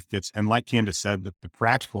certificates. And like Candace said, the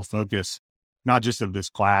practical focus, not just of this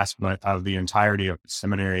class, but of the entirety of the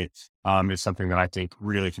seminary, is something that I think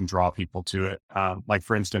really can draw people to it. Like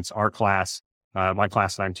for instance, our class, my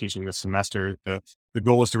class that I'm teaching this semester, the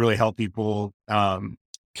goal is to really help people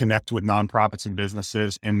connect with nonprofits and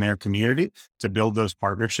businesses in their community to build those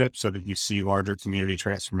partnerships so that you see larger community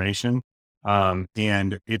transformation.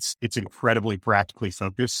 And it's incredibly practically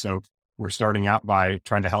focused. So we're starting out by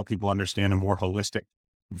trying to help people understand a more holistic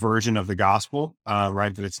version of the gospel,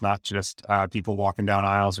 right? That it's not just people walking down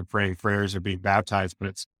aisles or praying prayers or being baptized,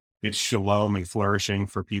 but it's shalom and flourishing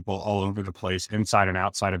for people all over the place, inside and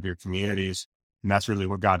outside of your communities. And that's really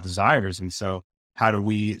what God desires. And so how do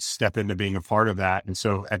we step into being a part of that? And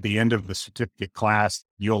so at the end of the certificate class,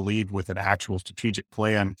 you'll leave with an actual strategic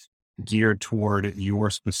plan geared toward your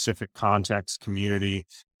specific context, community,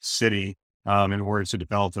 city, in order to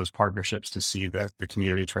develop those partnerships to see the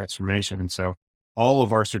community transformation. And so all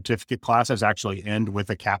of our certificate classes actually end with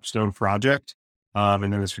a capstone project.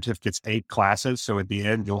 And then the certificate's 8 classes. So at the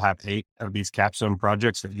end, you'll have 8 of these capstone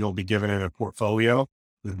projects that you'll be given in a portfolio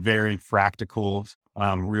with very practical,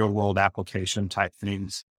 real world application type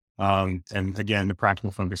things. And again, the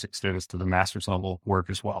practical focus extends to the master's level work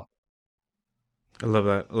as well. I love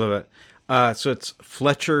that. I love it. So it's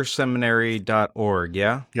FletcherSeminary.org.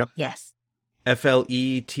 Yeah. Yep. Yes.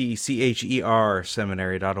 FLETCHER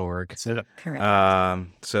seminary.org. That's it. Correct.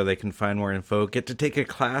 So they can find more info. Get to take a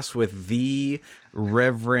class with the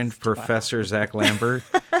Reverend Professor Zach Lambert.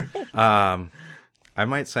 I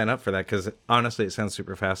might sign up for that because honestly, it sounds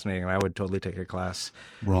super fascinating, and I would totally take a class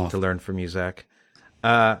to learn from you, Zach.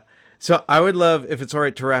 So I would love, if it's all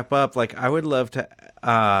right to wrap up, like I would love to,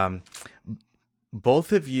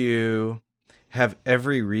 both of you have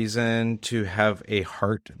every reason to have a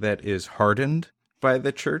heart that is hardened by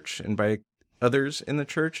the church and by others in the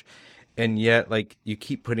church. And yet, like, you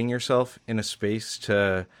keep putting yourself in a space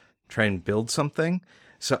to try and build something.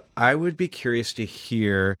 So I would be curious to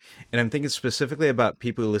hear, and I'm thinking specifically about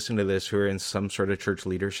people who listen to this who are in some sort of church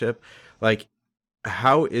leadership, like,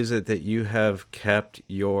 how is it that you have kept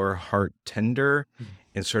your heart tender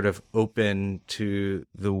and sort of open to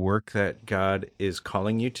the work that God is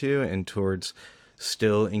calling you to and towards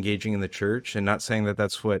still engaging in the church? And not saying that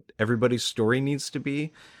that's what everybody's story needs to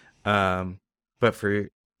be, but for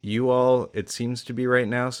you all, it seems to be right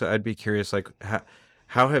now. So I'd be curious, like,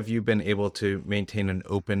 how have you been able to maintain an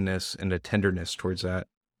openness and a tenderness towards that?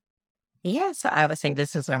 Yeah, so I would say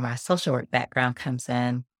this is where my social work background comes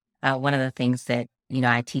in. One of the things that,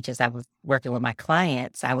 I teach as I was working with my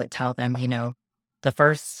clients, I would tell them, the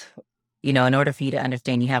first, in order for you to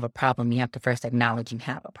understand you have a problem, you have to first acknowledge you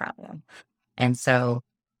have a problem. And so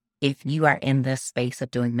if you are in this space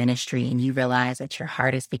of doing ministry and you realize that your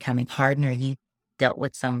heart is becoming hardened or you dealt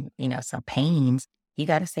with some pains, you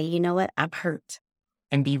got to say, you know what, I'm hurt,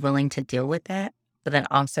 and be willing to deal with that. But then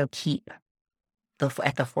also keep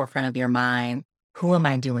at the forefront of your mind, who am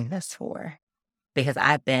I doing this for? Because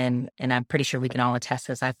I've been, and I'm pretty sure we can all attest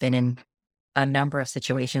to this, I've been in a number of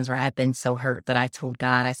situations where I've been so hurt that I told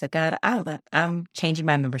God, I said, God, I'm changing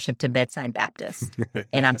my membership to Bedside Baptist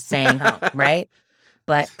and I'm staying home, right?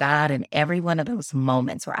 But God, in every one of those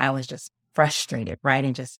moments where I was just frustrated, right?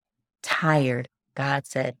 And just tired, God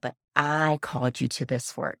said, but I called you to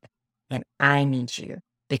this work and I need you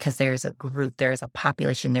because there's a group, there's a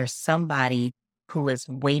population, there's somebody who is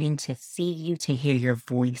waiting to see you, to hear your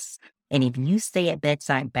voice. And if you stay at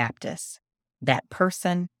Bedside Baptist, that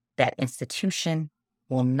person, that institution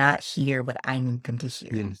will not hear what I need them to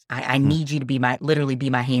hear. Yes. I need you to literally be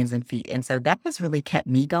my hands and feet. And so that has really kept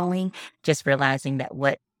me going, just realizing that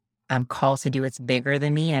what I'm called to do, it's bigger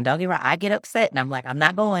than me. And don't get me wrong, I get upset and I'm like, I'm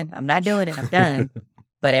not going, I'm not doing it, I'm done.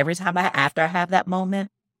 But every time after I have that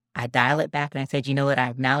moment, I dial it back and I said, you know what, I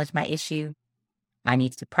acknowledge my issue. I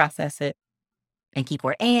need to process it and keep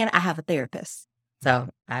working. And I have a therapist. So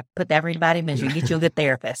I put that everybody, make sure you get you a good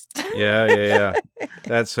therapist. Yeah.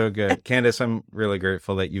 That's so good. Candace, I'm really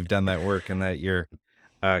grateful that you've done that work and that you're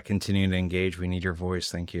continuing to engage. We need your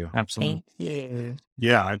voice. Thank you. Absolutely. Thank you.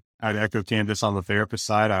 Yeah, I'd echo Candace on the therapist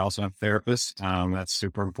side. I also have therapists. That's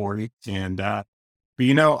super important. And, but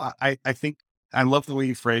I think I love the way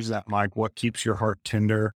you phrase that, Mike. What keeps your heart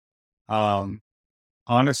tender?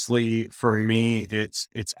 Honestly, for me, it's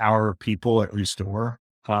our people at Restore.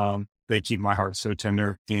 They keep my heart so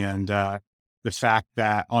tender. And, the fact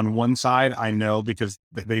that on one side, I know because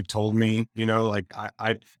they've told me, like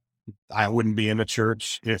I wouldn't be in the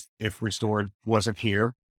church if Restored wasn't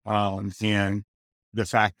here. And the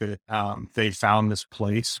fact that, they found this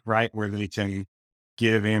place, right, where they can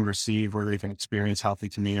give and receive, where they can experience healthy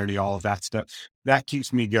community, all of that stuff, that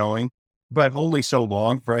keeps me going, but only so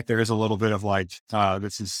long, right? There is a little bit of like,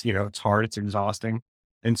 this is, it's hard, it's exhausting.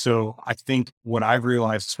 And so I think what I've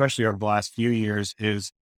realized, especially over the last few years,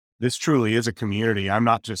 is this truly is a community. I'm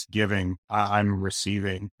not just giving, I'm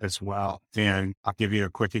receiving as well. And I'll give you a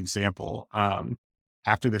quick example.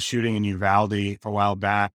 After the shooting in Uvalde a while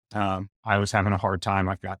back, I was having a hard time.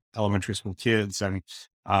 I've got elementary school kids and,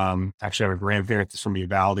 actually I have a grandparent that's from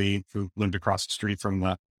Uvalde who lived across the street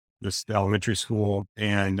from this elementary school.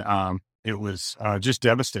 And, it was, just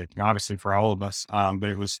devastating, obviously for all of us. But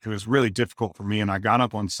it was really difficult for me. And I got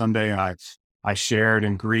up on Sunday and I shared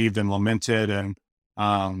and grieved and lamented. And,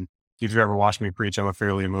 if you've ever watched me preach, I'm a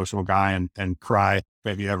fairly emotional guy and cry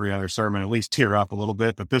maybe every other sermon, at least tear up a little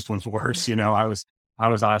bit, but this one's worse. I was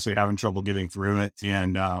honestly having trouble getting through it.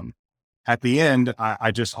 And, at the end,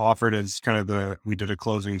 I just offered as kind of we did a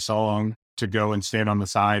closing song to go and stand on the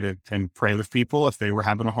side and pray with people if they were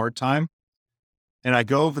having a hard time. And I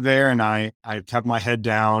go over there and I kept my head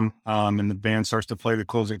down, and the band starts to play the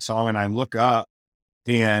closing song and I look up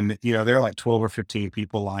and, there are like 12 or 15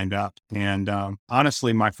 people lined up. And,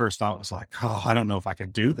 honestly, my first thought was like, oh, I don't know if I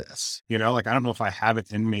can do this, like, I don't know if I have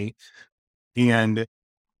it in me. And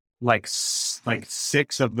like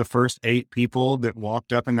 6 of the first 8 people that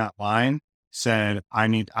walked up in that line said, I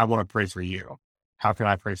want to pray for you. How can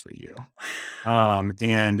I pray for you?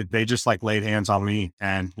 And they just like laid hands on me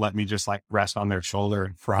and let me just like rest on their shoulder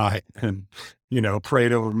and cry and,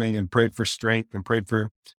 prayed over me and prayed for strength and prayed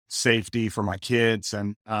for safety for my kids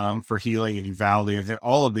and, for healing in Uvalde and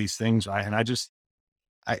all of these things. Right. And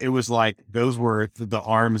it was like, those were the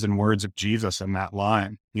arms and words of Jesus in that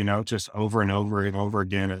line, just over and over and over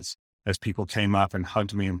again as people came up and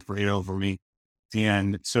hugged me and prayed over me.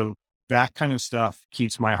 And so that kind of stuff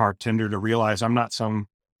keeps my heart tender to realize I'm not some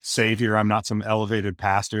savior. I'm not some elevated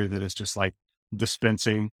pastor that is just like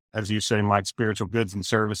dispensing, as you say, like spiritual goods and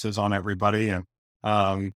services on everybody and,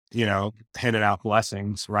 handing out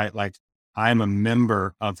blessings, right? Like I'm a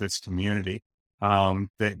member of this community,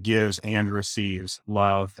 that gives and receives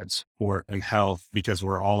love and support and health because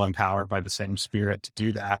we're all empowered by the same Spirit to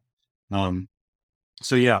do that.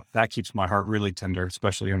 So yeah, that keeps my heart really tender,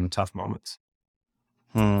 especially in the tough moments.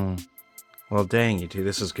 Well, dang, you two,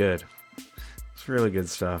 this is good. It's really good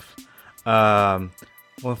stuff. Well,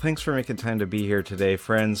 thanks for making time to be here today.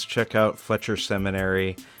 Friends, check out Fletcher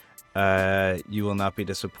Seminary. You will not be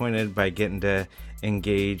disappointed by getting to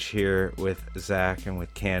engage here with Zach and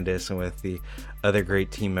with Candace and with the other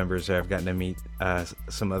great team members that I've gotten to meet,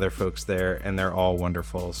 some other folks there, and they're all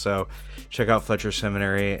wonderful. So check out Fletcher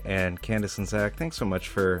Seminary. And Candace and Zach, thanks so much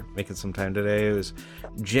for making some time today. It was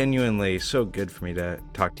genuinely so good for me to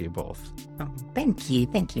talk to you both. Oh, thank you.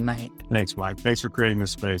 Thank you, Mike. Thanks, Mike. Thanks for creating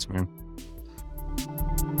this space, man.